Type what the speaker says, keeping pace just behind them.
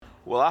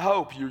Well, I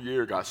hope your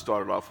year got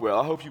started off well.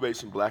 I hope you made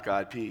some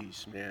black-eyed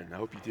peas, man. I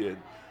hope you did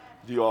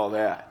do all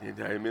that. And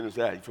amen is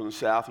that. You're from the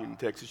South, you're in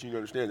Texas, you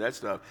understand that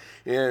stuff.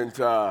 And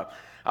I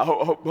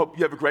hope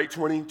you have a great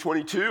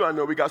 2022. I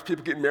know we got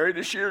people getting married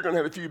this year, going to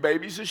have a few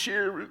babies this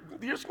year.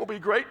 The year's going to be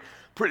great.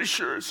 Pretty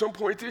sure at some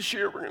point this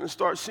year we're going to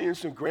start seeing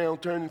some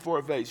ground turning for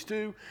a phase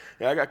two.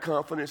 And I got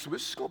confidence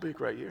this is going to be a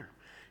great year.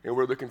 And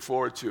we're looking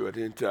forward to it.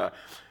 And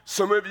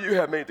some of you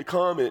have made the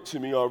comment to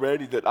me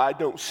already that I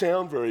don't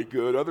sound very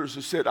good. Others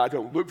have said I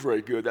don't look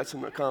very good. That's a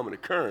common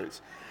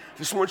occurrence.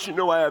 Just want you to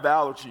know I have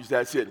allergies.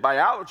 That's it. By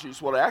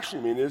allergies, what I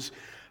actually mean is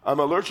I'm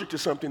allergic to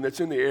something that's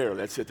in the air.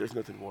 That's it. There's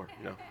nothing more.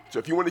 So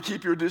if you want to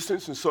keep your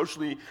distance and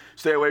socially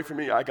stay away from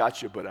me, I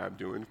got you, but I'm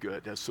doing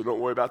good. So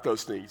don't worry about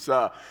those things.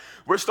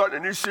 We're starting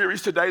a new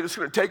series today that's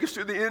going to take us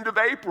to the end of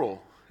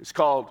April. It's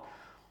called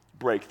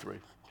Breakthrough.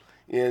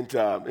 And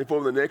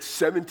over the next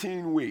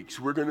 17 weeks,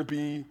 we're going to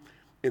be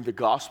in the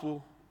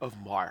Gospel of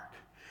Mark.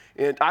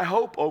 And I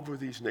hope over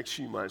these next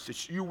few months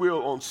that you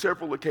will, on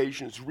several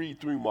occasions,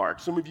 read through Mark.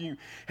 Some of you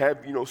have,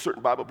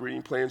 certain Bible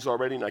reading plans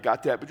already, and I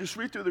got that. But just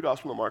read through the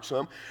Gospel of Mark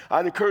some.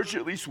 I'd encourage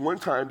you at least one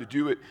time to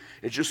do it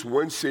in just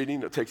one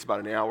sitting. It takes about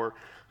an hour.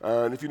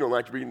 And if you don't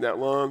like reading that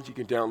long, you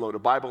can download a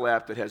Bible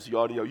app that has the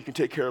audio. You can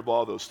take care of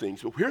all those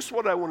things. But here's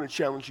what I want to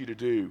challenge you to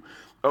do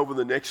over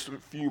the next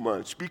few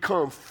months.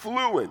 Become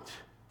fluent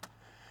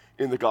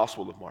in the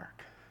Gospel of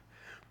Mark.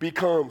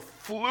 Become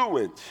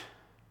fluent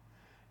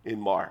in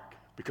Mark.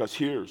 Because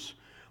here's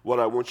what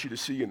I want you to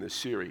see in this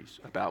series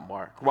about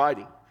Mark.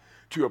 Writing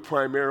to a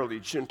primarily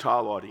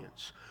Gentile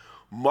audience,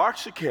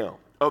 Mark's account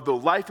of the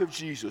life of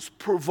Jesus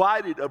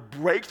provided a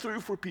breakthrough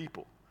for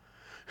people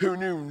who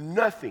knew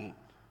nothing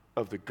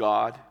of the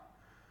God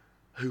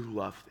who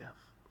loved them.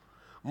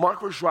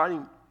 Mark was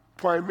writing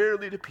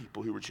primarily to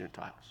people who were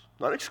Gentiles,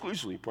 not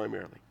exclusively,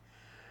 primarily.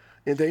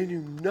 And they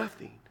knew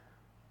nothing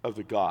of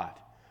the God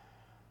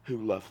who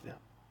loved them.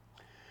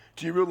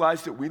 Do you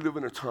realize that we live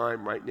in a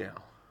time right now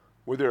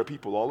where there are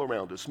people all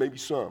around us, maybe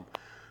some,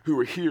 who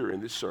are here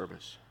in this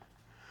service,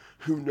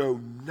 who know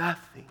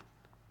nothing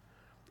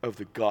of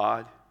the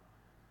God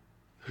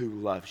who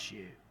loves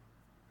you?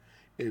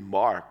 And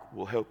Mark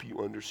will help you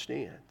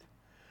understand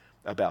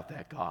about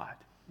that God.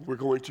 We're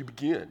going to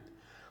begin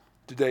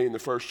today in the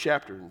first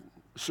chapter,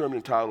 a sermon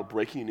entitled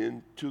Breaking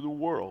Into the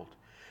World.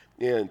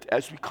 And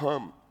as we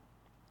come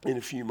in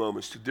a few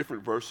moments to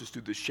different verses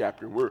through this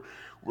chapter, we're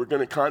going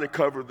to kind of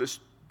cover this,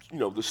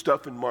 the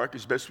stuff in Mark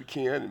as best we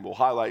can, and we'll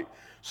highlight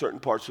certain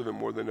parts of it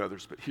more than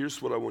others. But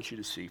here's what I want you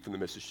to see from the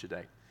message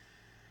today.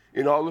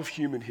 In all of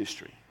human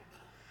history,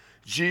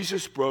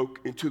 Jesus broke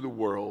into the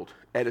world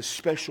at a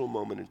special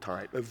moment in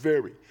time, a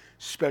very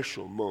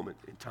special moment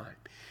in time.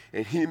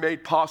 And he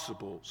made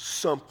possible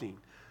something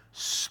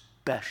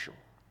special,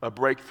 a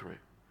breakthrough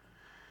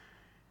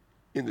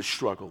in the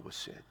struggle with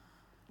sin.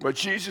 What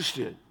Jesus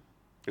did,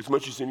 as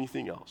much as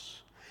anything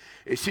else,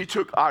 is he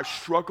took our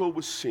struggle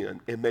with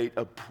sin and made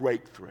a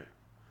breakthrough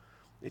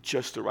at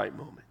just the right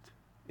moment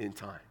in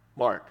time.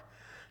 Mark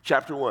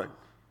chapter 1,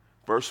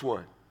 verse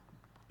 1,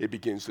 it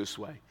begins this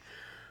way.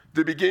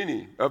 The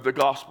beginning of the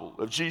gospel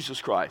of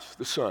Jesus Christ,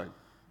 the Son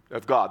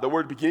of God. The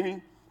word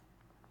beginning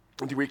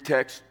in the Greek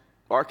text,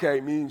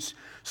 arche, means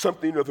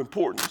something of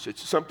importance.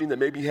 It's something that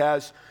maybe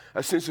has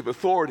a sense of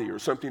authority or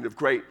something of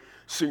great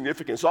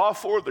significance. All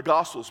four of the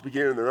gospels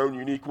begin in their own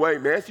unique way.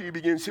 Matthew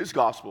begins his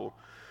gospel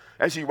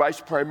as he writes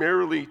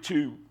primarily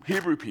to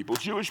Hebrew people,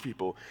 Jewish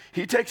people.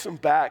 He takes them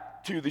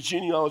back to the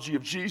genealogy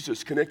of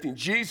Jesus, connecting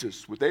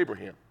Jesus with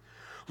Abraham.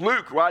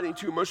 Luke, writing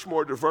to a much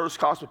more diverse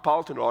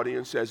cosmopolitan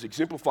audience, as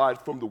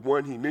exemplified from the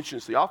one he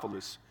mentions,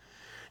 Theophilus,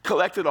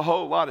 collected a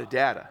whole lot of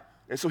data.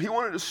 And so he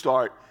wanted to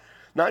start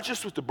not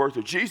just with the birth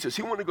of Jesus,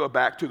 he wanted to go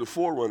back to the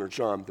forerunner,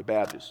 John the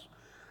Baptist.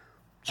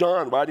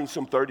 John, writing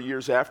some 30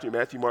 years after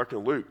Matthew, Mark,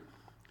 and Luke,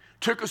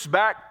 took us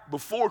back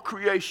before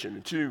creation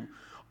into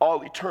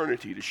all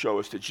eternity to show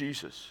us that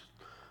Jesus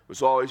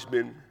has always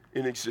been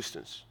in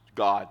existence,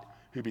 God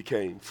who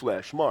became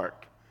flesh.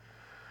 Mark,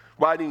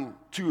 writing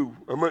to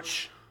a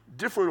much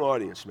different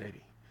audience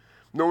maybe,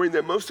 knowing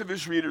that most of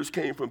his readers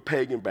came from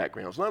pagan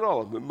backgrounds, not all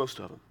of them, most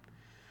of them.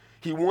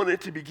 He wanted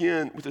to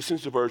begin with a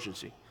sense of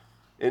urgency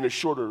in a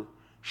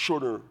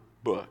shorter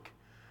book.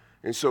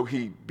 And so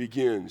he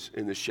begins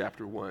in this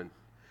chapter 1.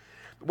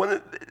 One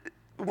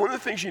of the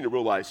things you need to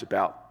realize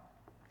about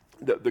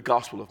the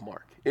Gospel of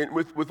Mark, and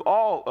with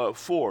all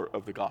four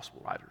of the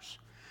Gospel writers,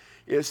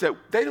 is that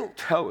they don't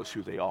tell us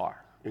who they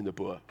are in the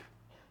book.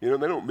 They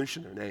don't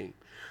mention their name.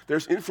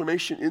 There's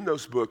information in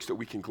those books that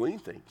we can glean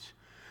things.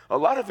 A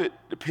lot of it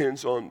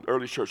depends on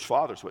early church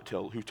fathers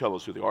who tell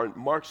us who they are, and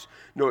Mark's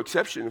no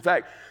exception. In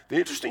fact, the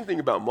interesting thing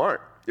about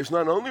Mark is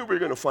not only are we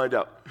going to find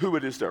out who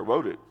it is that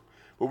wrote it,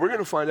 but we're going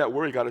to find out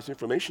where he got his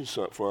information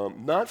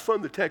from, not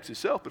from the text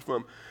itself, but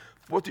from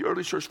what the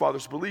early church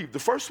fathers believed. The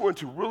first one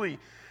to really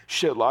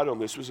shed light on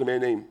this was a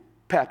man named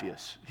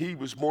Papias. He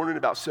was born in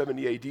about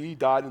 70 AD,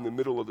 died in the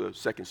middle of the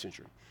 2nd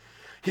century.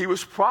 He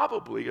was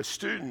probably a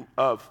student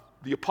of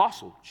the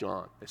Apostle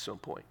John at some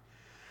point.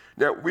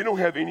 Now, we don't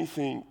have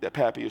anything that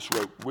Papias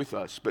wrote with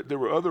us, but there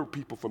were other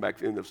people from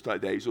back in those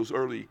days, those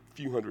early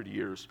few hundred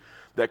years,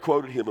 that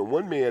quoted him. And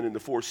one man in the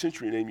 4th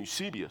century named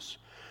Eusebius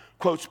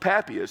quotes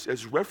Papias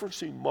as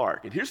referencing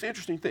Mark. And here's the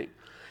interesting thing.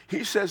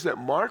 He says that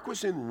Mark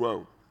was in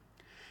Rome,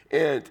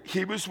 and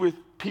he was with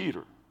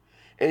Peter,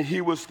 and he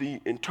was the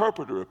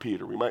interpreter of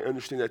Peter. We might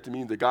understand that to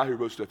mean the guy who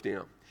wrote stuff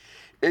down.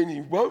 And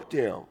he wrote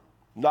down,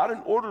 not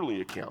an orderly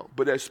account,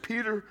 but as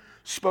Peter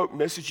spoke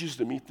messages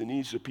to meet the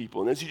needs of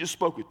people, and as he just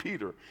spoke with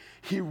Peter,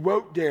 he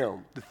wrote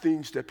down the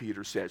things that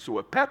Peter said. So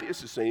what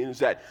Papias is saying is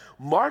that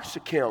Mark's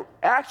account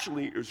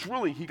actually is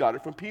really, he got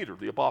it from Peter,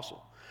 the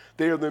apostle.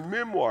 They are the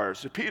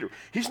memoirs of Peter.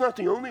 He's not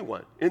the only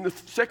one. In the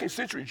 2nd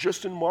century,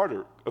 Justin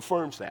Martyr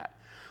affirms that.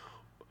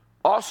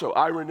 Also,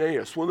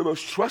 Irenaeus, one of the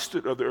most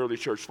trusted of the early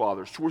church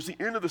fathers, towards the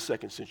end of the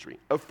 2nd century,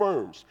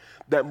 affirms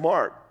that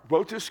Mark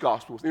wrote this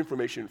gospel with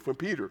information from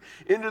Peter.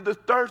 Into the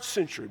 3rd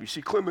century, we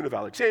see Clement of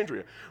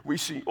Alexandria. We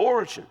see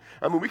Origen.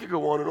 I mean, we could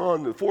go on and on.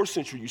 In the 4th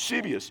century,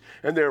 Eusebius,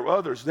 and there are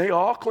others. They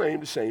all claim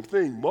the same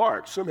thing.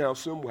 Mark, somehow,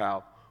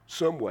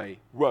 some way,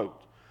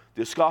 wrote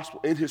this gospel.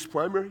 And his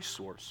primary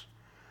source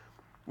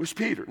was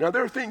Peter. Now,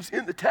 there are things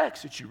in the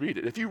text that you read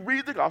it. If you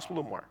read the Gospel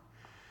of Mark,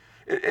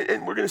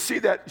 and we're going to see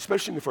that,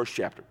 especially in the 1st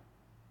chapter,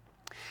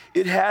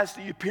 it has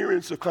the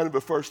appearance of kind of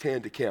a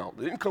first-hand account.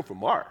 It didn't come from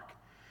Mark.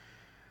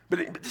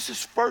 But this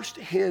is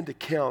first-hand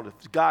account of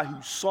the guy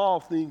who saw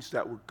things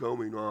that were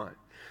going on.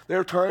 There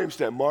are times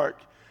that Mark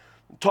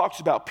talks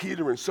about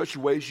Peter in such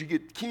ways you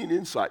get keen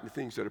insight into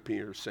things that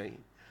Peter is saying.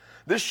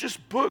 This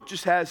book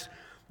just has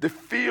the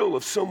feel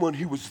of someone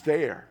who was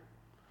there,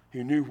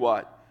 who knew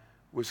what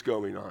was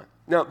going on.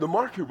 Now, the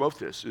Mark who wrote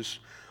this is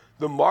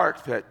the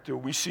Mark that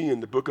we see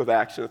in the book of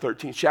Acts in the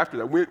 13th chapter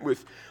that went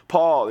with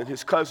Paul and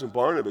his cousin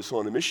Barnabas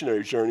on a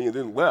missionary journey and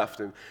then left.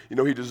 And,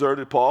 he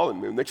deserted Paul.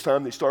 And the next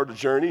time they started a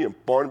journey and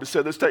Barnabas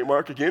said, let's take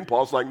Mark again.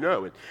 Paul's like,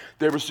 no. And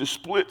there was this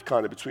split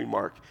kind of between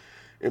Mark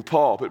and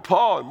Paul. But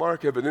Paul and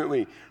Mark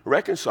evidently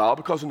reconciled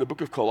because in the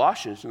book of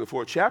Colossians in the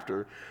 4th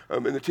chapter,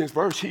 in the 10th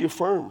verse, he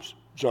affirms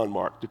John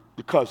Mark,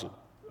 the cousin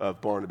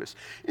of Barnabas.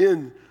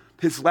 In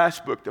his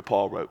last book that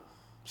Paul wrote,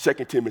 2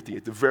 Timothy,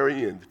 at the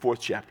very end, the 4th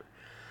chapter,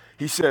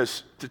 he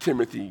says to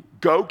Timothy,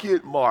 go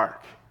get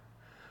Mark,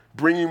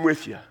 bring him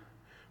with you,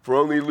 for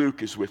only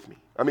Luke is with me.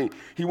 I mean,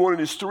 he wanted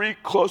his 3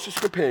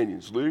 closest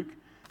companions, Luke,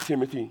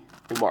 Timothy,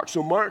 and Mark.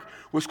 So Mark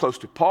was close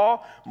to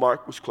Paul,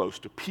 Mark was close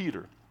to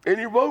Peter. And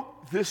he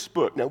wrote this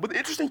book. Now, the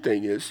interesting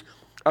thing is,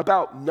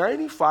 about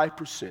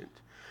 95%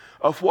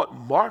 of what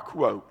Mark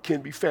wrote can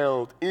be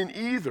found in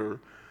either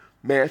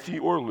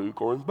Matthew or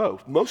Luke or in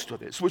both, most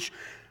of it, which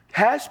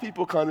has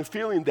people kind of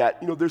feeling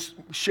that, there's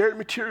shared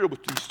material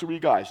with these 3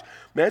 guys.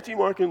 Matthew,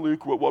 Mark, and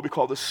Luke were what we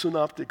call the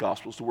synoptic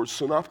gospels. The word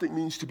synoptic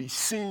means to be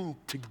seen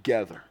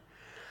together.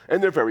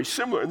 And they're very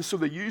similar, and so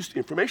they used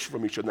information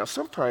from each other. Now,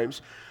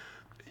 sometimes,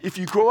 if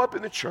you grow up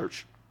in the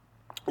church,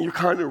 you're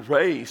kind of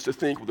raised to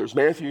think, well, there's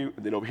Matthew,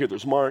 and then over here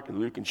there's Mark and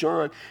Luke and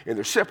John, and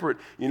they're separate,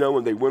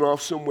 and they went off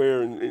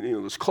somewhere, and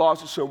there's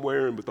closet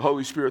somewhere, and with the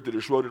Holy Spirit that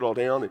just wrote it all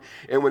down.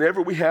 And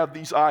whenever we have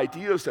these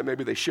ideas that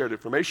maybe they shared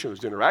information,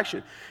 there's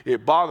interaction,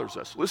 it bothers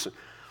us. Listen,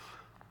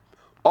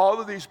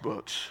 all of these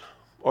books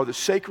are the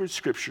sacred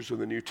scriptures of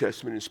the New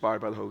Testament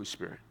inspired by the Holy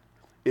Spirit.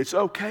 It's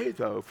okay,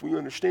 though, if we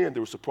understand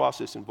there was a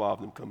process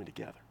involved in them coming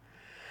together.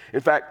 In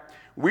fact,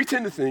 we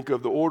tend to think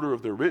of the order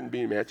of their written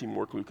being Matthew,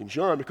 Mark, Luke, and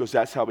John because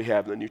that's how we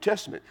have the New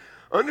Testament.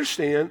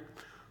 Understand,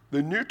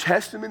 the New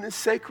Testament is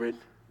sacred.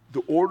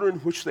 The order in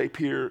which they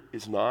appear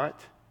is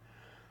not.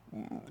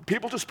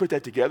 People just put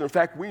that together. In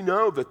fact, we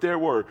know that there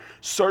were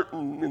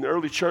in the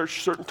early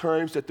church, certain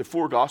times that the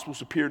 4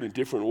 Gospels appeared in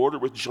different order,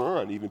 with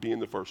John even being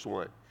the first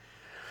one.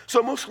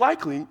 So most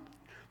likely,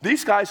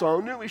 these guys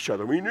all knew each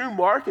other. We knew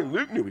Mark and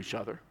Luke knew each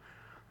other.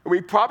 And we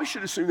probably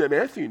should assume that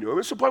Matthew knew him.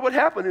 And so what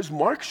happened is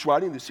Mark's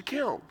writing this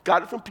account,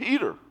 got it from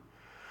Peter.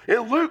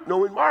 And Luke,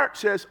 knowing Mark,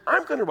 says,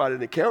 I'm going to write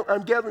an account.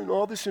 I'm gathering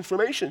all this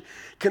information.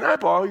 Can I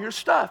borrow your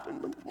stuff?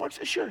 And Mark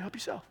says, sure, help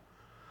yourself.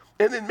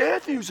 And then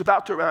Matthew's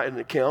about to write an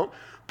account,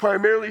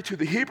 primarily to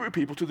the Hebrew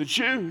people, to the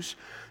Jews,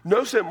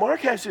 knows that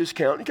Mark has his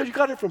account. He goes, you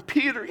got it from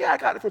Peter? Yeah, I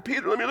got it from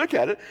Peter. Let me look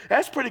at it.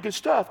 That's pretty good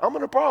stuff. I'm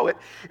going to borrow it.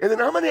 And then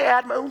I'm going to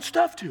add my own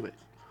stuff to it,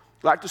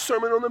 like the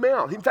Sermon on the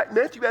Mount. In fact,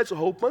 Matthew adds a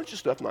whole bunch of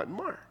stuff, not in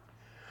Mark.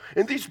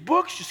 And these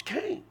books just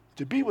came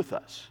to be with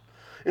us.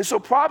 And so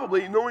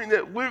probably knowing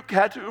that Luke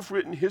had to have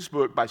written his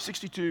book by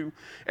 62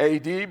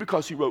 AD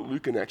because he wrote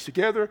Luke and Acts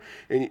together,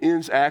 and he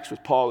ends Acts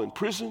with Paul in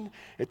prison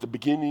at the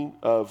beginning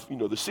of the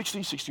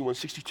 60s, 61,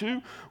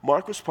 62,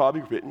 Mark was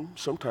probably written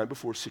sometime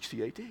before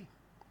 60 AD.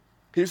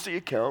 Here's the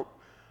account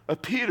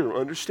of Peter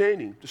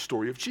understanding the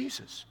story of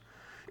Jesus.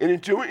 And in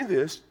doing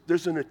this,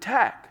 there's an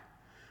attack.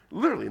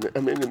 Literally, not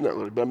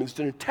literally, but it's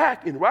an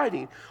attack in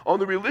writing on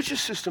the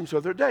religious systems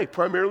of their day,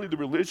 primarily the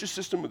religious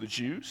system of the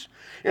Jews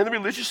and the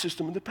religious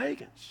system of the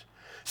pagans,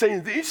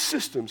 saying these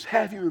systems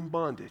have you in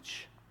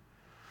bondage,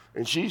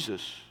 and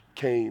Jesus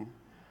came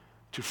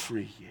to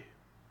free you.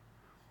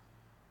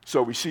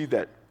 So we see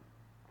that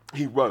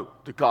he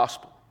wrote the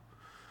gospel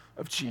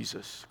of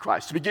Jesus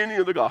Christ. The beginning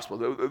of the gospel.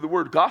 The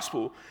word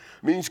gospel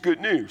means good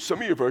news. Some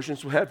of your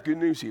versions will have good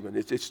news even.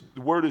 The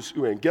word is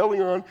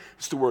evangelion.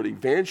 It's the word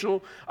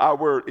evangel. Our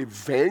word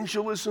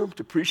evangelism,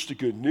 to preach the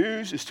good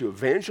news, is to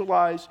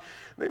evangelize.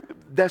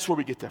 That's where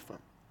we get that from.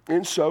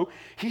 And so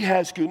he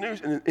has good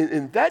news. And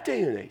in that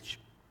day and age,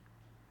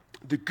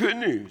 the good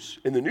news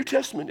in the New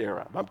Testament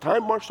era, by the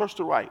time Mark starts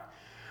to write,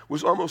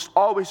 was almost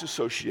always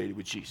associated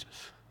with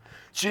Jesus.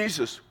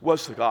 Jesus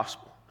was the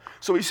gospel.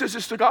 So he says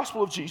it's the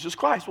gospel of Jesus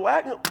Christ.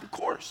 Well, of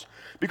course,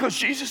 because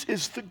Jesus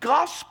is the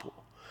gospel.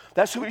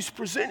 That's who he's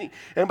presenting.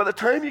 And by the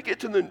time you get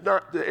to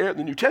the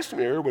New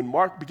Testament era, when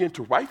Mark began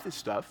to write this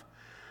stuff,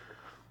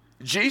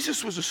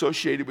 Jesus was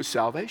associated with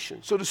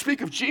salvation. So to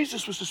speak of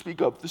Jesus was to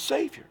speak of the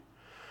Savior.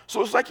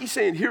 So it's like he's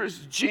saying, here is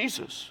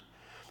Jesus,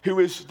 who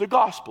is the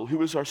gospel,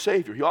 who is our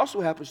Savior. He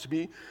also happens to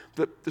be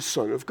the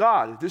Son of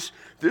God.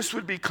 This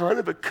would be kind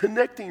of a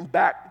connecting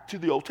back to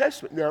the Old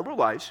Testament. Now I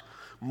realize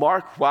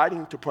Mark,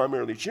 writing to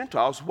primarily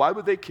Gentiles, why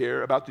would they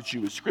care about the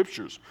Jewish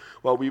scriptures,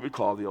 what we would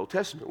call the Old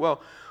Testament? Well,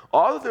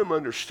 all of them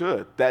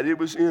understood that it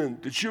was in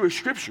the Jewish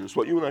scriptures,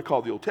 what you and I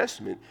call the Old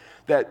Testament,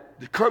 that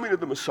the coming of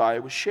the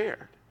Messiah was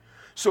shared.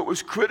 So it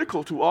was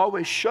critical to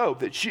always show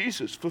that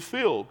Jesus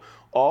fulfilled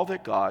all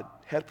that God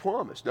had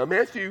promised. Now,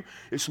 Matthew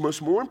is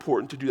much more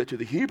important to do that to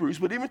the Hebrews,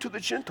 but even to the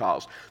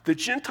Gentiles. The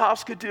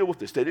Gentiles could deal with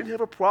this. They didn't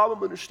have a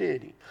problem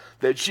understanding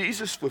that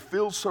Jesus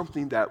fulfilled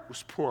something that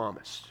was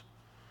promised.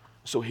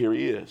 So here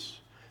he is,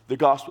 the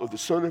gospel of the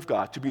Son of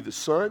God. To be the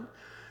Son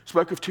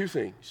spoke of two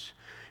things.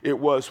 It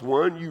was,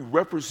 one, you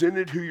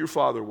represented who your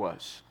Father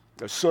was.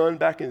 A son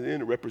back in the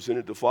end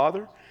represented the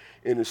Father,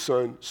 and the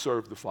Son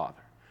served the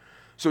Father.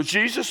 So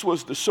Jesus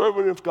was the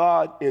servant of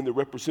God and the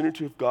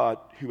representative of God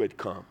who had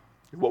come.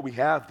 And what we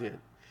have then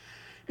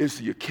is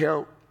the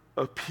account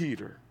of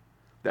Peter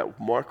that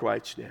Mark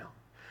writes down.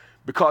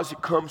 Because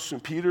it comes from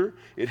Peter,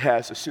 it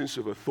has a sense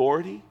of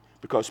authority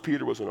because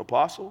Peter was an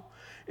apostle,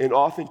 and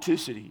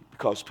authenticity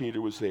because Peter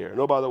was there. And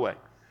oh, by the way,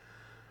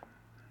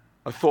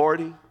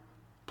 authority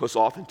plus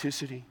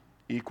authenticity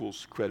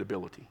equals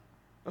credibility.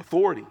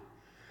 Authority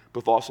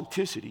plus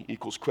authenticity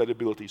equals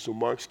credibility. So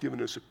Mark's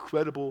given us a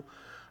credible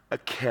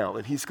account,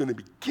 and he's going to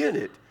begin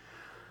it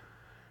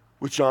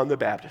with John the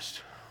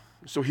Baptist.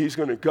 So he's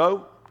going to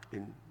go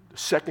in the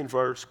second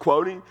verse,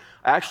 quoting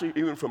actually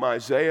even from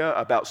Isaiah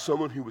about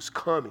someone who was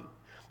coming.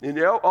 And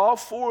all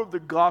four of the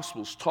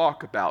Gospels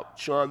talk about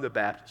John the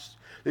Baptist.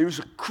 He was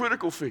a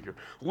critical figure.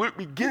 Luke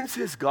begins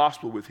his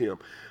gospel with him.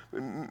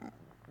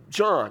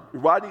 John,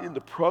 writing in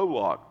the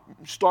prologue,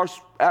 starts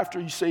after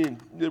he's saying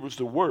there was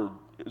the Word,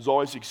 has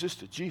always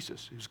existed,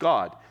 Jesus, who's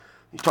God.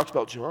 He talks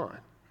about John.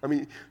 I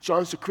mean,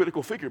 John's a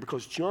critical figure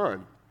because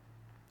John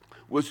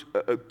was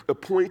a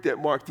point that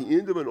marked the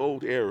end of an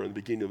old era and the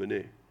beginning of a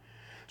new.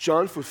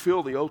 John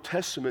fulfilled the Old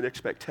Testament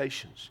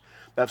expectations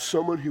of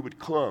someone who would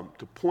come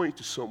to point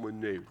to someone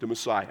new, the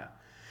Messiah.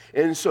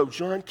 And so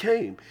John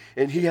came,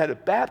 and he had a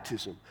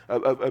baptism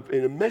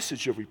and a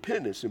message of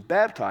repentance and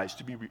baptized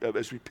to be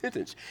as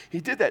repentance.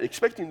 He did that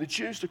expecting the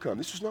Jews to come.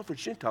 This was not for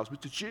Gentiles,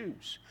 but the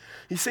Jews.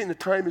 He's saying the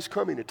time is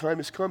coming,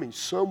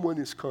 someone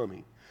is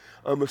coming.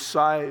 A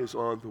Messiah is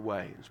on the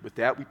way. With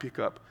that, we pick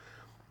up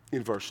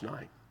in verse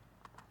 9.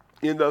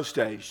 In those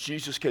days,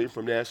 Jesus came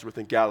from Nazareth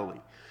in Galilee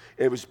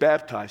and was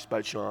baptized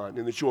by John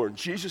in the Jordan.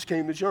 Jesus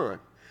came to John,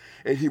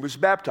 and he was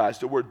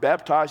baptized. The word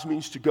baptized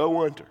means to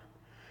go under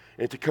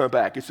and to come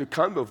back. It's a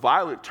kind of a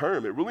violent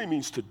term. It really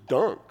means to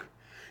dunk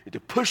and to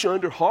push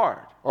under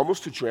hard,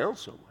 almost to drown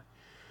someone.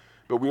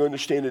 But we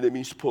understand that it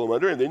means to pull him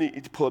under, and then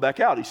to pull it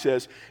back out. He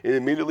says, and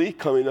immediately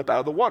coming up out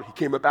of the water. He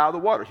came up out of the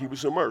water. He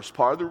was immersed.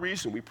 Part of the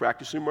reason we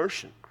practice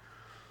immersion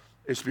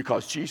is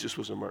because Jesus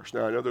was immersed.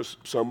 Now, I know there's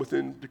some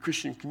within the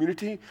Christian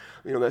community,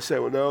 that say,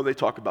 well, no, they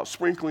talk about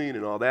sprinkling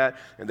and all that,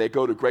 and they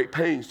go to great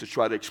pains to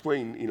try to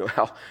explain,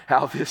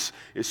 how this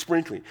is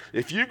sprinkling.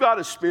 If you've got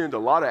to spend a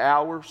lot of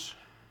hours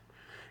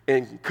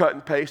and cut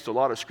and paste a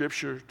lot of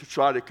scripture to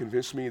try to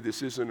convince me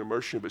this isn't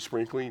immersion but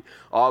sprinkling,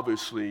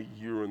 obviously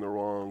you're in the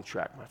wrong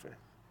track, my friend.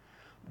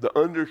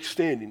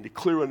 The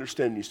clear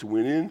understanding is to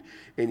went in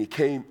and he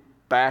came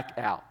back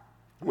out.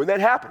 When that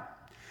happened,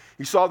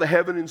 he saw the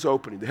heavens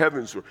opening.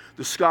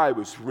 The sky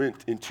was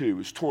rent in two,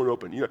 was torn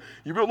open. You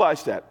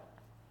realize that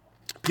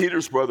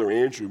Peter's brother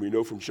Andrew, we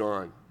know from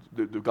John,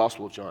 the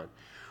Gospel of John,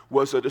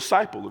 was a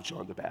disciple of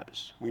John the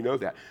Baptist. We know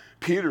that.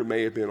 Peter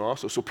may have been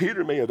also. So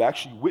Peter may have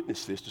actually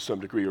witnessed this to some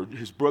degree, or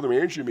his brother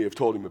Andrew may have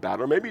told him about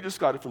it, or maybe he just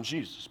got it from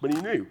Jesus. But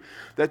he knew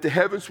that the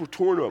heavens were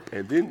torn up,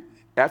 and then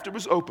after it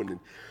was opening,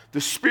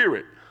 the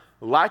Spirit,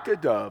 like a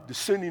dove,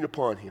 descending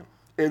upon him,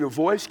 and a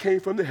voice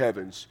came from the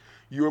heavens,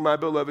 "You are my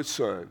beloved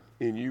Son,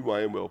 in you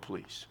I am well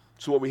pleased."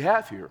 So what we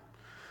have here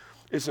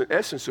is, in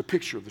essence, a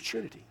picture of the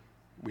Trinity.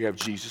 We have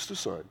Jesus the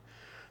Son,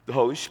 the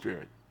Holy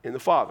Spirit, and the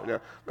Father.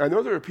 Now, I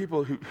know there are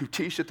people who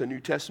teach that the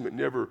New Testament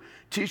never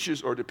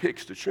teaches or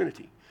depicts the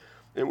Trinity.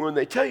 And when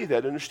they tell you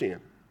that,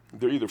 understand,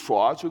 they're either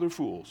frauds or they're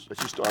fools.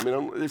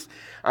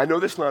 I know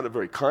that's not a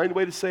very kind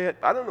way to say it.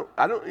 I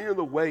don't know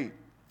the way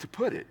to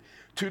put it,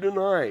 to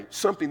deny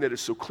something that is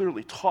so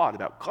clearly taught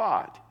about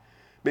God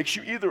makes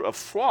you either a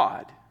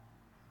fraud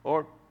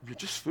or you're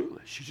just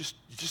foolish.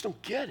 You just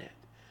don't get it.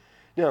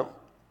 Now,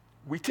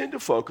 we tend to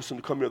focus on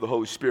the coming of the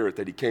Holy Spirit,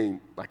 that he came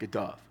like a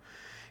dove,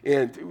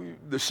 and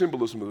the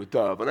symbolism of the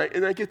dove,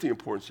 and I get the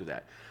importance of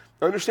that.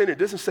 Understand, it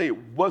doesn't say it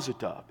was a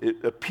dove.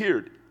 It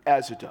appeared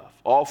as a dove.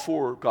 All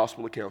 4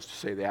 gospel accounts to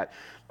say that.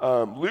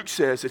 Luke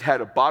says it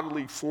had a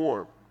bodily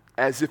form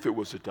as if it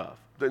was a dove.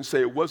 It doesn't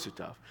say it was a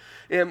dove.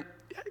 And,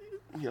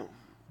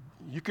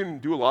 you can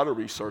do a lot of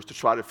research to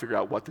try to figure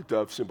out what the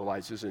dove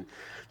symbolizes, and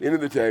at the end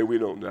of the day, we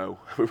don't know.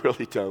 We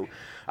really don't.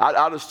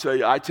 I'll just tell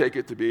you, I take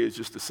it to be as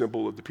just a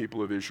symbol of the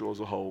people of Israel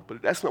as a whole,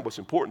 but that's not what's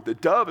important. The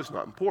dove is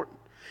not important.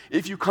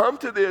 If you come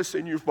to this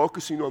and you're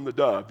focusing on the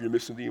dove, you're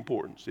missing the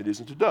importance. It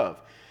isn't the dove.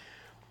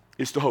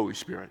 It's the Holy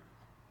Spirit.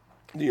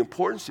 The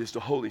importance is the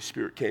Holy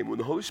Spirit came. When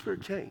the Holy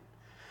Spirit came,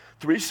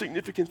 3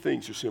 significant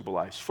things are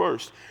symbolized.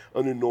 First,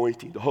 an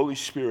anointing. The Holy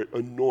Spirit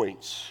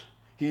anoints.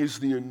 He is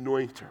the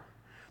anointer.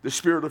 The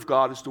Spirit of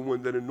God is the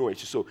one that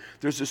anoints. So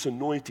there's this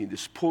anointing,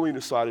 this pulling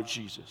aside of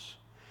Jesus.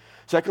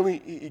 Secondly,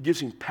 it gives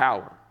him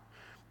power.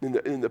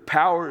 And the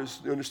power is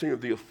the understanding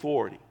of the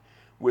authority.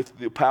 With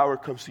the power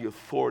comes the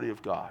authority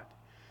of God.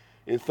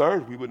 And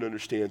third, we would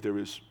understand there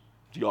is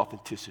the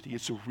authenticity.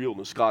 It's a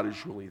realness. God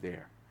is really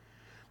there.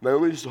 Not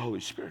only does the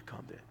Holy Spirit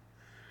come in,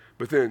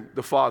 but then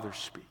the Father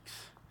speaks.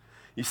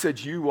 He said,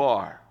 "You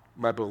are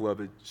my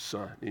beloved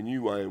Son, in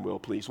you I am well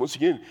pleased." Once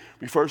again,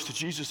 refers to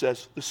Jesus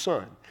as the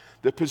Son,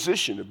 the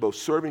position of both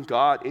serving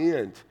God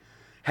and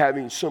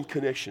having some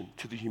connection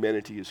to the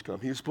humanity has come.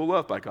 He is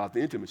beloved by God,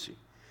 the intimacy,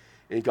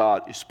 and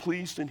God is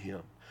pleased in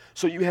him.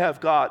 So you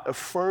have God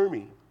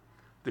affirming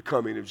the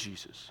coming of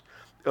Jesus,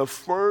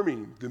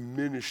 affirming the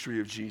ministry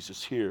of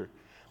Jesus here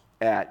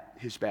at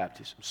his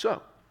baptism.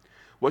 So,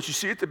 what you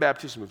see at the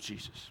baptism of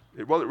Jesus,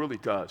 it really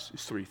does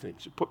is 3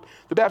 things.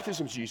 The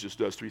baptism of Jesus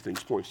does 3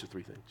 things, points to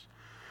 3 things.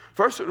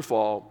 First of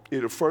all,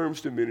 it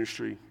affirms the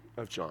ministry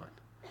of John.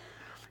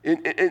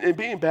 In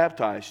being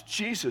baptized,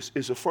 Jesus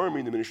is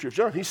affirming the ministry of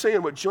John. He's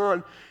saying what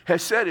John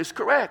has said is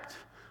correct.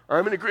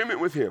 I'm in agreement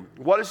with him.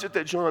 What is it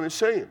that John is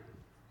saying?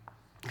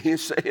 He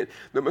is saying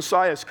the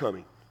Messiah is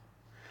coming.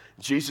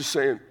 Jesus is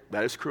saying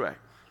that is correct.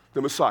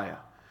 The Messiah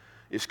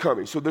is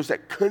coming. So there's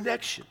that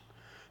connection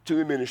to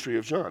the ministry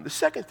of John. The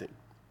second thing,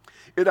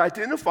 it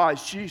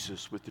identifies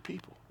Jesus with the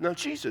people. Now,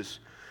 Jesus,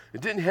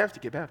 it didn't have to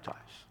get baptized.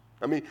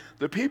 I mean,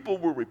 the people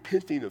were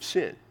repenting of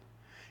sin.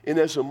 And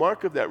as a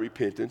mark of that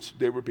repentance,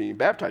 they were being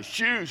baptized.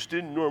 Jews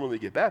didn't normally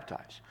get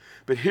baptized.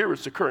 But here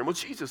it's occurring. Well,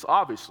 Jesus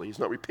obviously is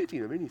not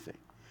repenting of anything.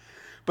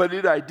 But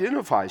it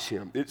identifies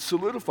him. It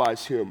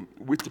solidifies him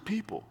with the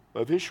people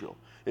of Israel,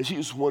 as he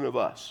is one of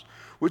us,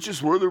 which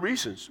is one of the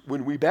reasons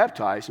when we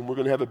baptize, and we're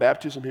going to have a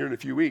baptism here in a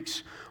few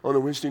weeks on a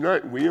Wednesday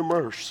night, we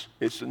immerse.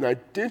 It's an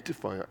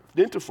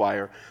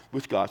identifier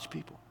with God's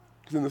people.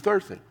 Then the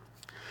third thing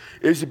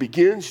is it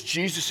begins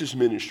Jesus'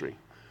 ministry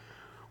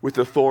with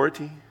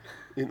authority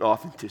and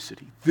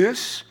authenticity.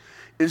 This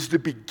is the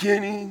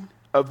beginning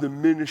of the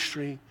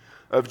ministry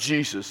of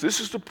Jesus. This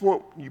is the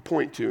point you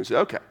point to and say,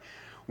 okay,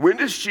 when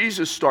does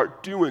Jesus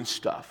start doing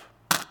stuff?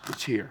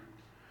 It's here.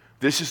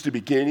 This is the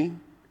beginning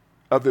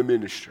of the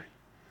ministry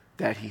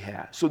that he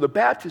has. So the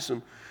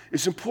baptism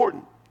is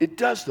important. It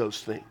does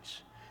those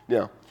things.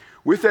 Now,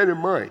 with that in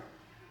mind,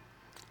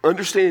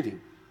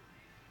 understanding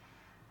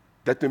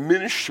that the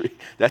ministry,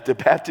 that the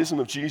baptism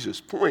of Jesus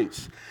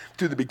points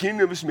to the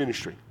beginning of his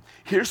ministry.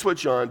 Here's what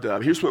John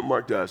does. Here's what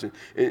Mark does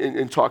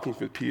in talking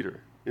with Peter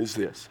is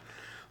this.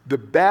 The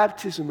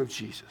baptism of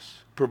Jesus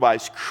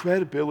provides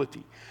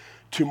credibility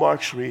to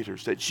Mark's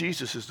readers that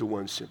Jesus is the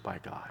one sent by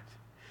God.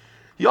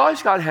 You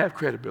always got to have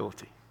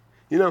credibility.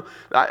 You know,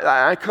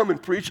 I come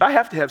and preach, I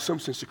have to have some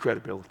sense of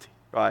credibility,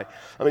 right?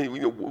 I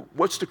mean,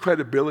 what's the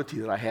credibility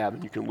that I have?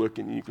 And you can look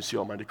and you can see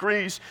all my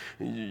degrees,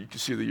 and you can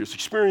see the years'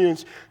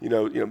 experience,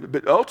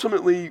 but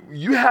ultimately,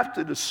 you have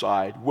to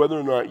decide whether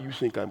or not you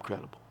think I'm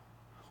credible.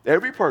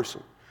 Every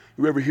person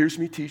who ever hears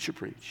me teach or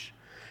preach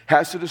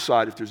has to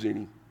decide if there's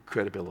any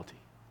credibility.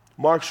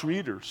 Mark's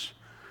readers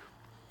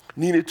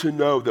needed to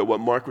know that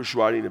what Mark was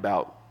writing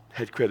about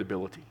had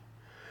credibility.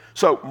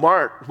 So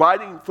Mark,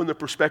 writing from the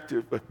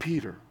perspective of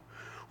Peter,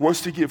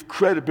 wants to give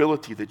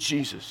credibility that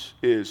Jesus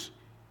is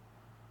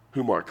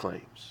who Mark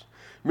claims.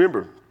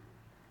 Remember,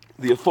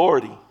 the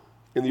authority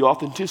and the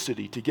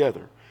authenticity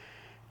together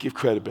give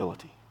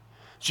credibility.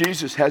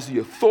 Jesus has the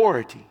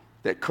authority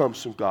that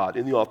comes from God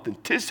and the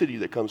authenticity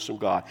that comes from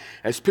God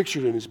as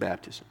pictured in his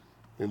baptism.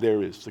 And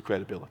there is the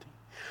credibility.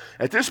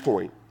 At this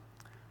point,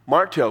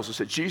 Mark tells us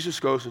that Jesus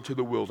goes into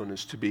the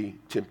wilderness to be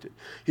tempted.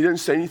 He doesn't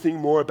say anything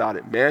more about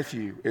it.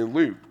 Matthew and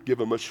Luke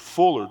give a much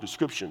fuller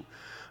description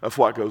of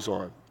what goes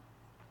on.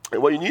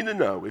 And what you need to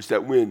know is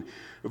that when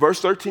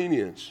verse 13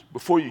 ends,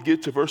 before you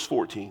get to verse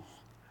 14,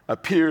 a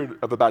period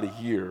of about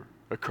a year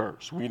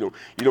occurs. You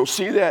don't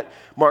see that.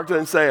 Mark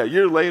doesn't say a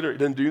year later. He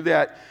doesn't do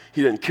that.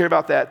 He doesn't care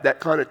about that. That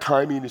kind of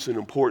timing isn't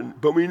important.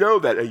 But we know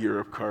that a year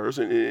occurs.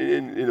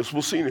 And as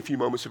we'll see in a few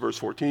moments in verse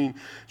 14,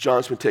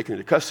 John's been taken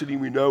into custody.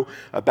 We know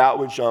about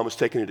when John was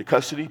taken into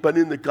custody. But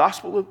in the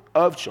Gospel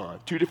of John,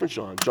 two different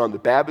Johns, John the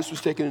Baptist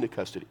was taken into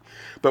custody.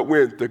 But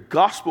when the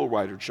Gospel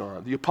writer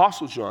John, the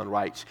Apostle John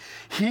writes,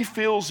 he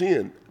fills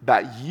in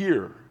that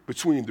year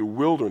between the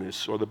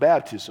wilderness or the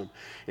baptism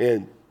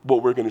and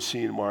what we're going to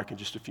see in Mark in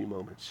just a few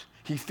moments.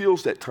 He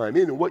fills that time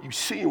in, and what you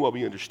see and what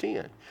we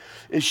understand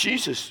is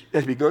Jesus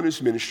has begun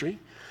his ministry,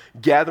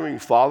 gathering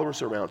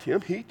followers around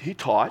him. He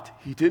taught,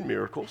 he did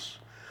miracles,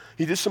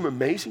 he did some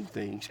amazing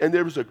things, and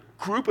there was a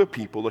group of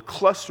people, a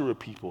cluster of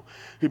people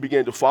who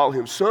began to follow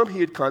him. Some he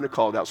had kind of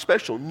called out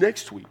special.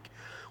 Next week,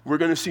 we're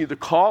going to see the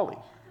calling,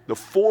 the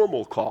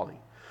formal calling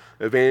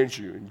of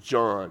Andrew and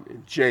John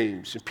and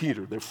James and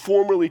Peter. They're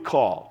formally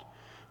called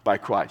by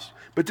Christ.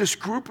 But this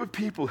group of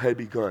people had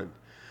begun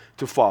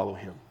to follow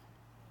him.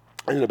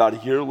 And about a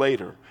year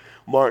later,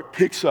 Mark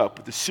picks up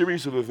with a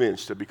series of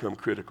events that become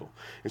critical.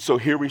 And so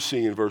here we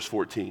see in verse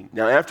 14.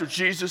 Now after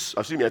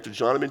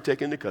John had been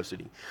taken into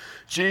custody,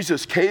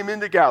 Jesus came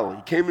into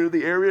Galilee, came into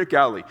the area of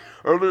Galilee.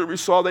 Earlier we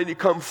saw that he'd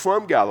come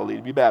from Galilee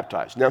to be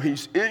baptized. Now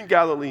he's in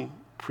Galilee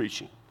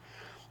preaching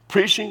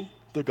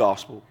the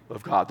gospel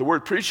of God. The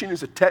word preaching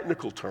is a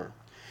technical term.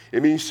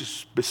 It means a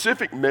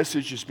specific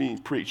message is being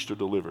preached or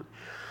delivered.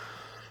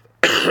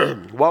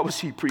 What was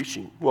he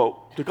preaching?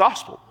 Well, the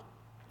gospel.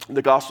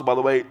 The gospel, by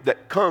the way,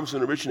 that comes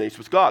and originates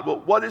with God.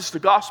 Well, what is the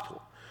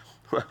gospel?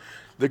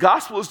 The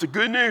gospel is the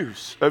good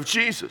news of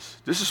Jesus.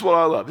 This is what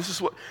I love. This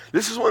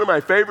is one of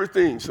my favorite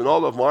things in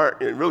all of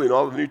Mark and really in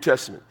all of the New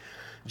Testament.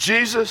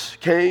 Jesus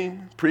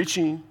came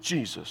preaching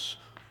Jesus.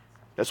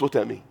 That's what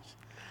that means.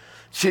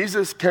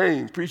 Jesus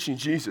came preaching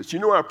Jesus. You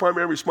know our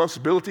primary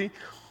responsibility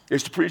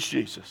is to preach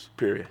Jesus,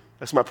 period.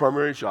 That's my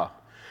primary job.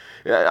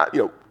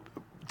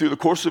 Through the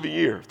course of a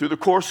year, through the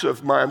course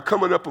of I'm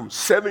coming up on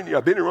 7 years,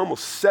 I've been here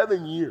almost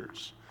 7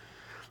 years.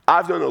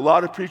 I've done a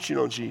lot of preaching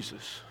on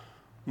Jesus.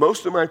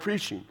 Most of my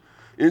preaching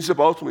ends up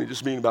ultimately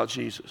just being about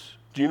Jesus.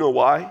 Do you know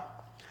why?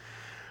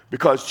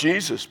 Because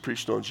Jesus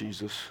preached on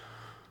Jesus.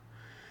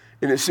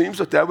 And it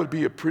seems like that would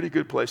be a pretty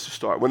good place to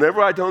start.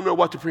 Whenever I don't know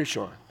what to preach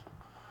on,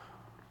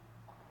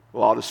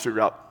 well, I'll just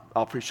figure out,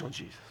 I'll preach on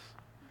Jesus.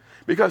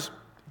 Because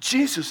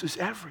Jesus is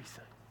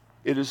everything.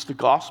 It is the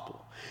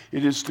gospel.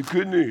 It is the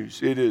good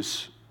news. It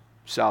is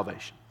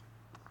salvation.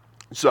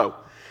 So,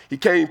 he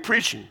came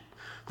preaching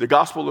the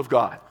gospel of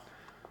God.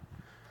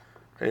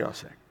 Hang on a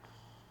sec.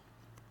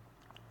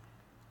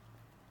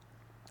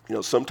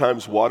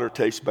 Sometimes water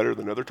tastes better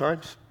than other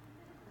times.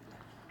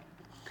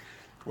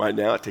 Right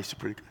now, it tastes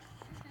pretty good.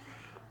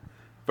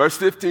 Verse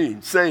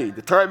 15, saying,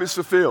 the time is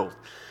fulfilled,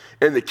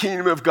 and the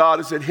kingdom of God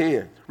is at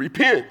hand.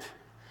 Repent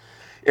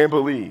and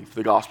believe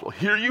the gospel.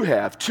 Here you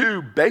have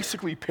two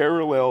basically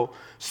parallel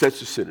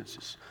sets of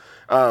sentences.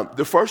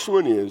 The first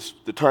one is,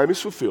 the time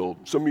is fulfilled.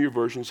 Some of your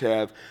versions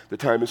have, the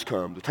time has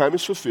come. The time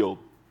is fulfilled.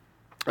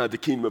 The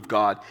kingdom of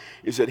God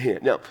is at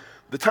hand. Now,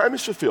 the time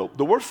is fulfilled.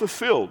 The word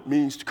fulfilled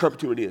means to come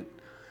to an end.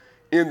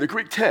 In the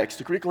Greek text,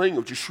 the Greek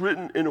language is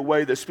written in a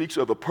way that speaks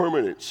of a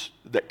permanence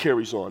that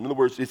carries on. In other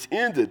words, it's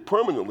ended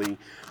permanently,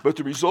 but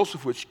the results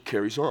of which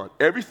carries on.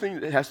 Everything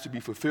that has to be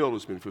fulfilled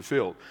has been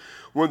fulfilled.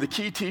 One of the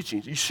key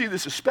teachings, you see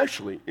this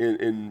especially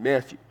in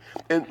Matthew.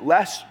 And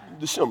last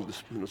December,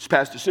 this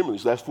past December,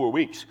 these last 4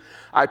 weeks,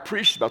 I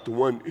preached about the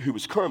one who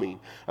was coming,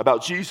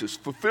 about Jesus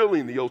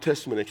fulfilling the Old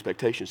Testament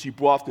expectations. He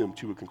brought them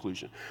to a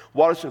conclusion.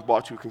 What has been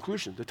brought to a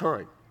conclusion? The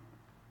time.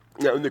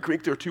 Now, in the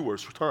Greek, there are two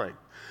words for time.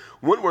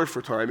 One word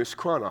for time is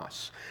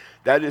chronos.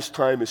 That is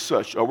time as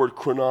such. Our word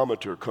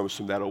chronometer comes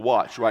from that, a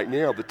watch. Right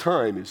now, the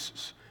time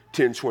is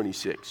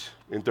 10:26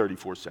 in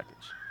 34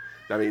 seconds.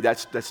 I mean,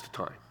 that's the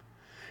time.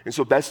 And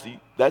so that's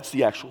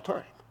the actual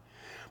time.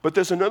 But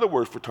there's another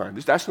word for time.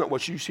 That's not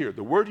what's used here.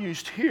 The word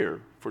used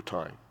here for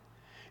time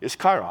is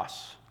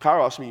kairos.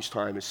 Kairos means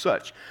time as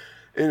such.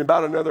 In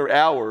about another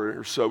hour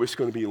or so, it's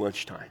going to be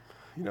lunchtime.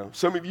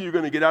 Some of you are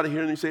going to get out of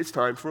here and you say it's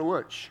time for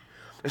lunch.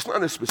 It's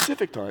not a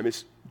specific time.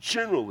 It's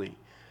generally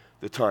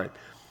the time.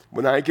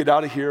 When I get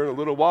out of here in a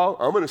little while,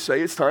 I'm going to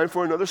say it's time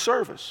for another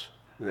service.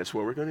 And that's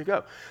where we're going to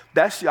go.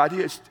 That's the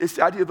idea. It's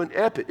the idea of an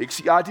epic.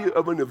 It's the idea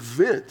of an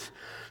event.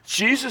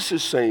 Jesus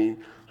is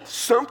saying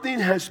something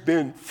has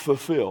been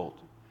fulfilled.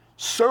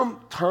 Some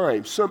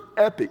time, some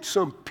epic,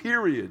 some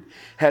period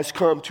has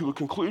come to a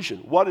conclusion.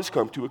 What has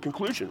come to a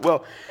conclusion?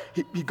 Well,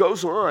 he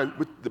goes on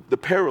with the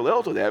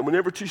parallel to that.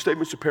 Whenever two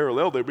statements are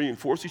parallel, they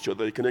reinforce each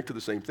other. They connect to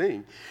the same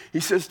thing. He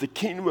says the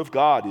kingdom of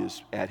God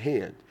is at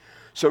hand.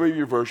 Some of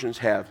your versions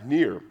have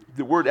near.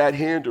 The word at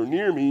hand or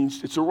near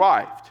means it's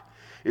arrived.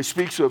 It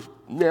speaks of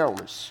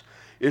nowness.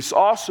 It's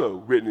also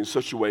written in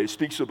such a way, it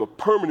speaks of a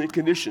permanent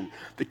condition.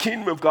 The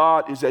kingdom of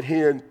God is at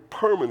hand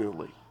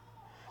permanently.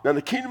 Now,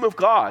 the kingdom of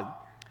God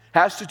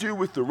has to do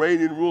with the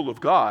reign and rule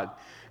of God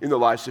in the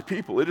lives of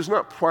people. It is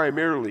not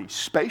primarily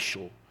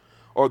spatial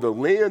or the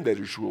land that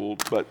is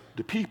ruled, but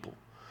the people,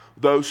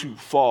 those who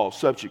fall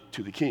subject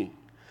to the king.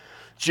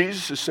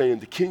 Jesus is saying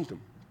the kingdom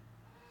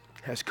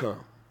has come.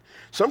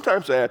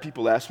 Sometimes I have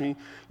people ask me,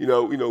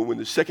 when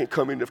the second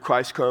coming of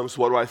Christ comes,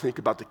 what do I think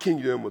about the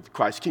kingdom? Will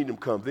Christ's kingdom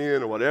come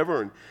then or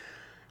whatever? And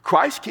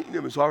Christ's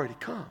kingdom has already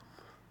come.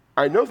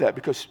 I know that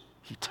because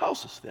he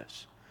tells us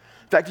this.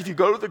 In fact, if you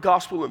go to the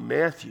Gospel of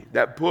Matthew,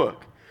 that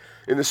book,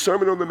 in the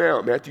Sermon on the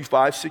Mount, Matthew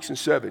 5, 6, and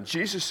 7,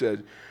 Jesus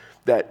said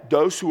that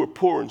those who are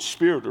poor in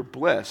spirit are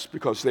blessed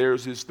because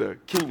theirs is the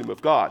kingdom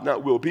of God.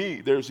 Not will be,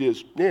 theirs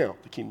is now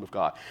the kingdom of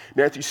God.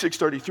 Matthew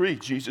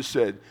 6:33, Jesus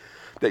said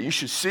that you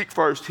should seek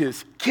first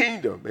his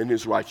kingdom and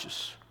his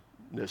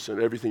righteousness, and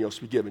everything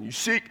else will be given. You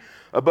seek,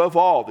 above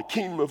all, the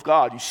kingdom of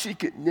God. You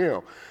seek it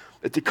now.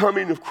 At the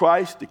coming of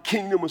Christ, the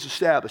kingdom was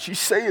established. He's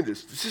saying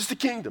this. This is the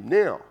kingdom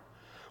now.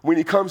 When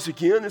he comes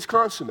again, it's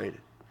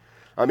consummated.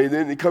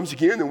 Then he comes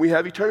again, and we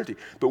have eternity.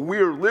 But we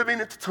are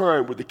living at the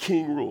time where the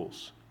king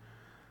rules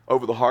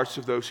over the hearts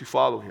of those who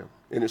follow him.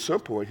 And at some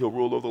point, he'll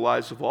rule over the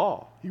lives of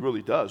all. He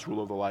really does rule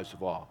over the lives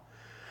of all.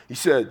 He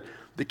said,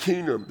 the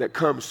kingdom that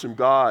comes from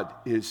God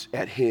is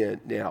at hand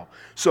now.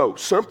 So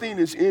something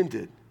is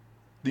ended.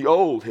 The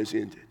old has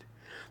ended.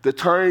 The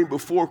time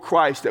before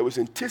Christ that was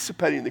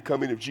anticipating the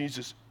coming of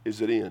Jesus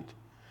is at end.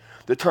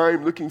 The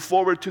time looking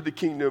forward to the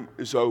kingdom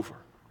is over.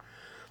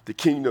 The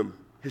kingdom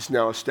is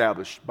now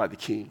established by the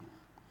king.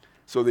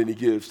 So then he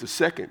gives the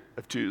second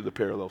of two of the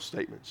parallel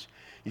statements.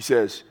 He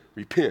says,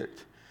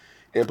 repent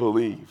and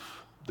believe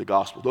the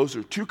gospel. Those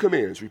are two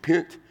commands,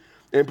 repent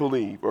and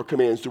believe, or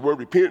commands. The word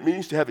repent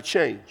means to have a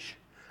change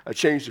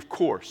of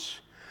course,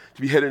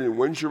 to be headed in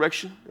one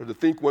direction or to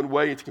think one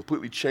way and to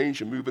completely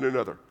change and move in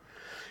another.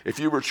 If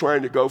you were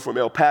trying to go from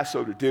El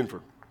Paso to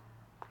Denver,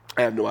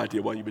 I have no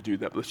idea why you would do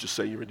that, but let's just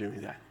say you were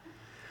doing that.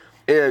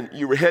 And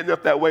you were heading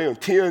up that way on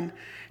 10.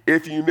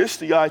 If you missed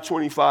the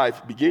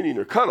I-25 beginning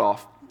or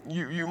cutoff,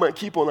 you might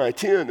keep on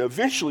I-10.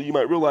 Eventually, you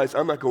might realize,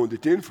 I'm not going to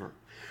Denver.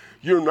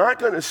 You're not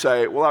going to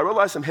say, well, I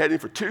realize I'm heading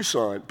for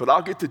Tucson, but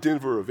I'll get to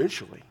Denver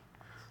eventually.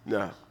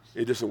 No,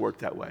 it doesn't work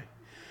that way.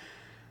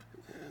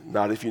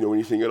 Not if you know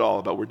anything at all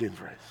about where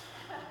Denver is.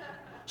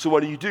 So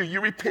what do?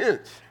 You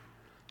repent.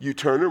 You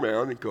turn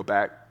around and go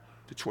back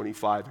to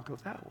 25 and go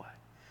that way.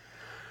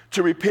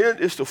 To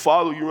repent is to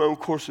follow your own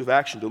course of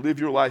action, to live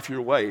your life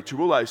your way, to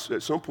realize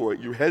at some point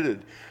you're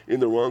headed in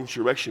the wrong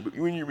direction. But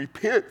when you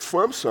repent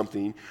from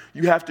something,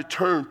 you have to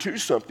turn to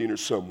something or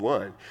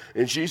someone.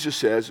 And Jesus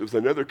says, with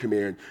another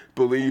command,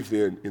 believe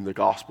then in the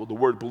gospel. The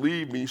word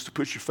believe means to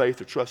put your faith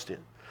or trust in.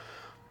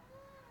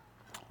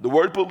 The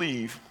word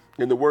believe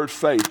and the word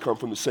faith come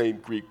from the same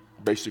Greek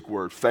basic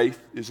word.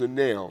 Faith is a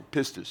noun,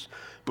 pistis.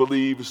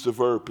 Believe is the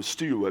verb,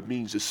 pisteuo. It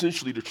means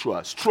essentially to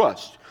trust.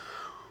 Trust.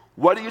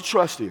 What do you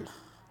trust in?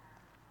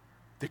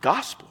 The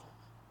gospel.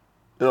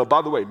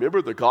 By the way,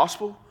 remember the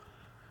gospel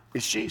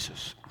is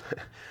Jesus.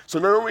 So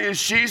not only is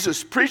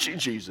Jesus preaching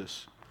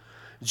Jesus,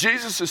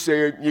 Jesus is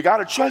saying, you got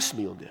to trust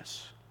me on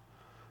this.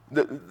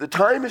 The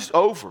time is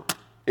over,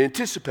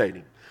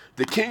 anticipating.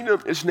 The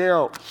kingdom is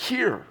now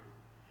here.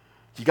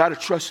 You got to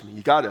trust me.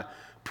 You got to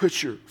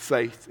put your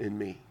faith in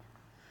me.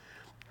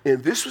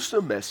 And this was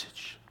the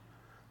message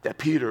that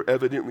Peter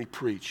evidently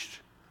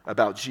preached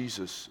about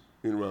Jesus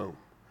in Rome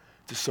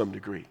to some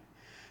degree.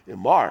 And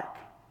Mark,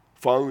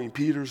 following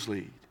Peter's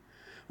lead,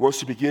 wants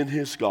to begin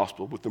his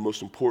gospel with the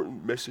most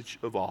important message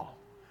of all.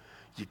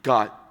 You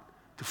got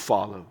to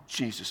follow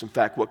Jesus. In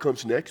fact, what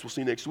comes next, we'll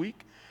see next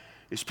week,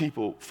 is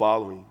people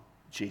following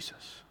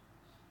Jesus.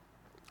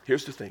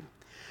 Here's the thing.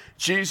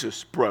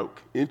 Jesus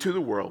broke into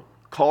the world,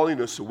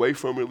 calling us away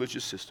from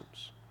religious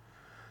systems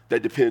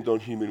that depend on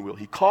human will.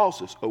 He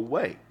calls us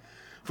away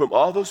from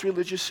all those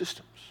religious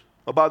systems.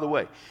 Oh, by the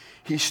way,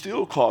 he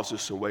still calls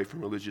us away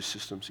from religious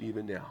systems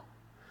even now,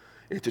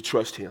 and to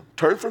trust him.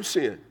 Turn from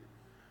sin.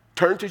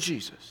 Turn to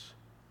Jesus.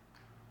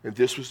 And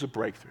this was the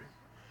breakthrough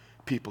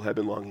people have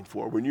been longing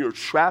for. When you're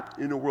trapped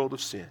in a world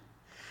of sin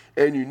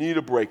and you need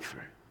a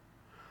breakthrough,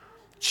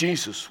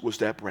 Jesus was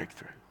that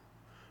breakthrough,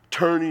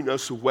 turning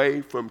us away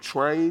from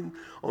trying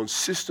on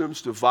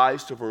systems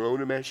devised of our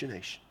own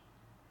imagination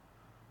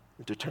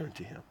and to turn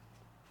to him.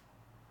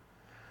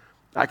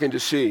 I can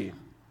just see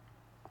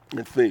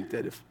and think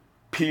that if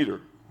Peter,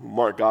 who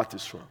Mark got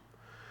this from,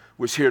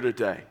 was here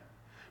today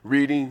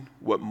reading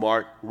what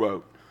Mark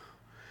wrote,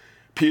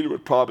 Peter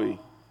would probably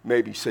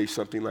maybe say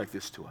something like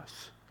this to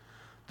us.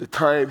 The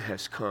time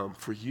has come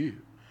for you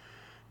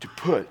to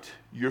put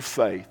your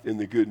faith in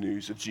the good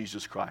news of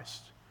Jesus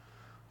Christ,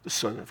 the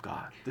Son of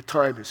God. The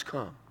time has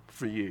come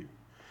for you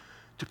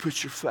to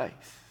put your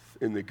faith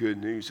in the good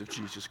news of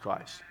Jesus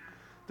Christ,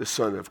 the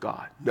Son of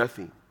God.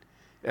 Nothing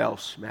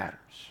else matters.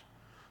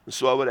 And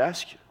so I would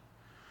ask you,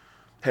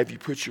 have you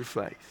put your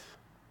faith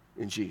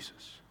in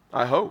Jesus?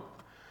 I hope,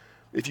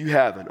 if you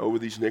haven't, over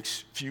these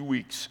next few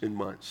weeks and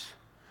months,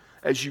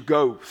 as you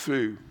go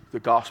through the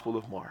Gospel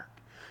of Mark,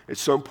 at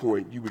some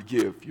point you would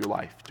give your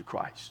life to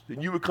Christ.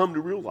 And you would come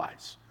to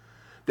realize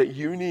that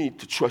you need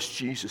to trust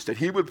Jesus, that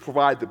he would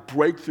provide the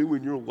breakthrough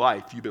in your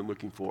life you've been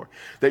looking for,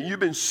 that you've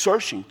been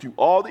searching through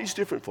all these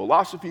different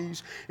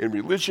philosophies and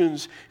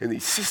religions and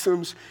these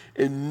systems,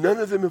 and none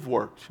of them have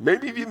worked.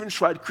 Maybe you've even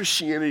tried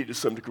Christianity to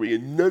some degree,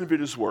 and none of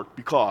it has worked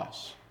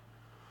because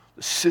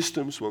the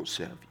systems won't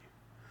save you.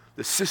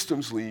 The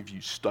systems leave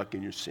you stuck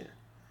in your sin.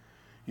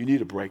 You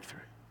need a breakthrough.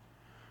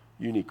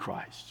 You need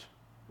Christ.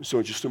 And so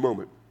in just a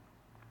moment,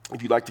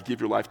 if you'd like to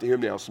give your life to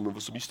him now, some of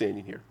us will be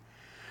standing here.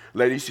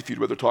 Ladies, if you'd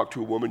rather talk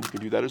to a woman, you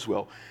can do that as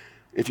well.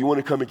 If you want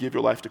to come and give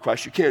your life to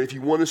Christ, you can. If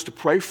you want us to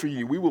pray for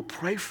you, we will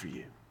pray for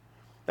you.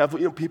 Now,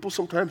 people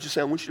sometimes just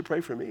say, I want you to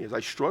pray for me as I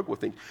struggle with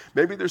things.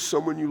 Maybe there's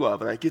someone you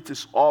love, and I get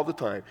this all the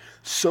time.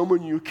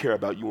 Someone you care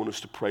about, you want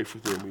us to pray for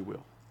them, we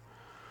will.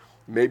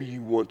 Maybe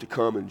you want to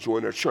come and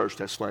join our church,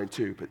 that's fine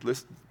too. But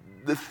listen,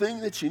 the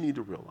thing that you need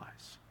to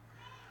realize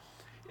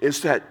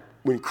is that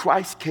when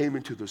Christ came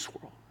into this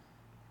world,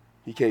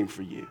 he came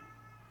for you.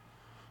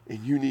 And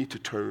you need to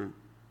turn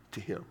to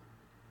him.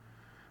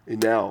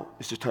 And now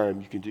is the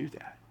time you can do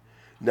that.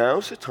 Now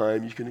is the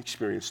time you can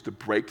experience the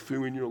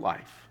breakthrough in your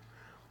life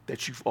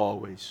that you've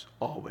always,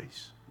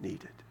 always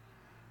needed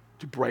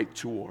to break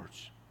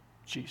towards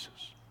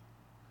Jesus.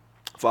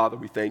 Father,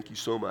 we thank you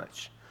so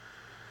much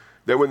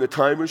that when the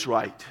time is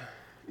right,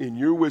 in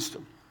your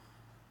wisdom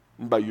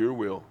and by your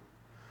will,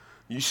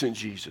 you sent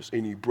Jesus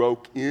and he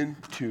broke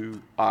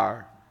into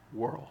our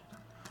world.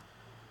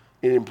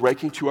 And in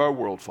breaking to our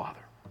world, Father,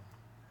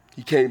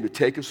 he came to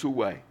take us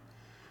away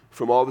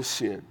from all the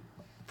sin,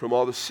 from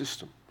all the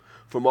system,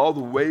 from all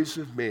the ways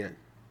of man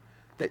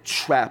that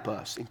trap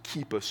us and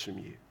keep us from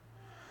you.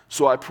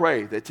 So I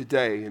pray that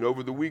today and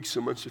over the weeks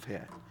and months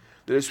ahead,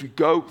 that as we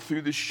go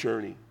through this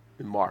journey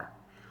in Mark,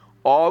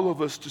 all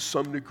of us to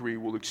some degree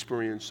will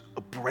experience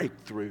a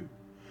breakthrough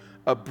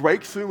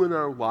in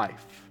our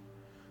life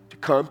to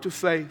come to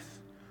faith,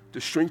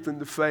 to strengthen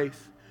the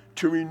faith,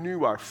 to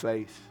renew our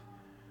faith,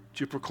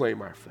 to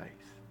proclaim our faith,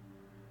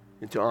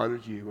 and to honor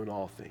you in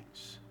all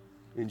things.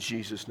 In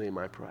Jesus' name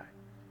I pray.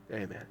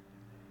 Amen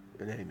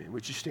and amen.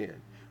 Would you stand?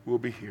 We'll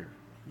be here.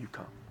 You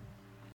come.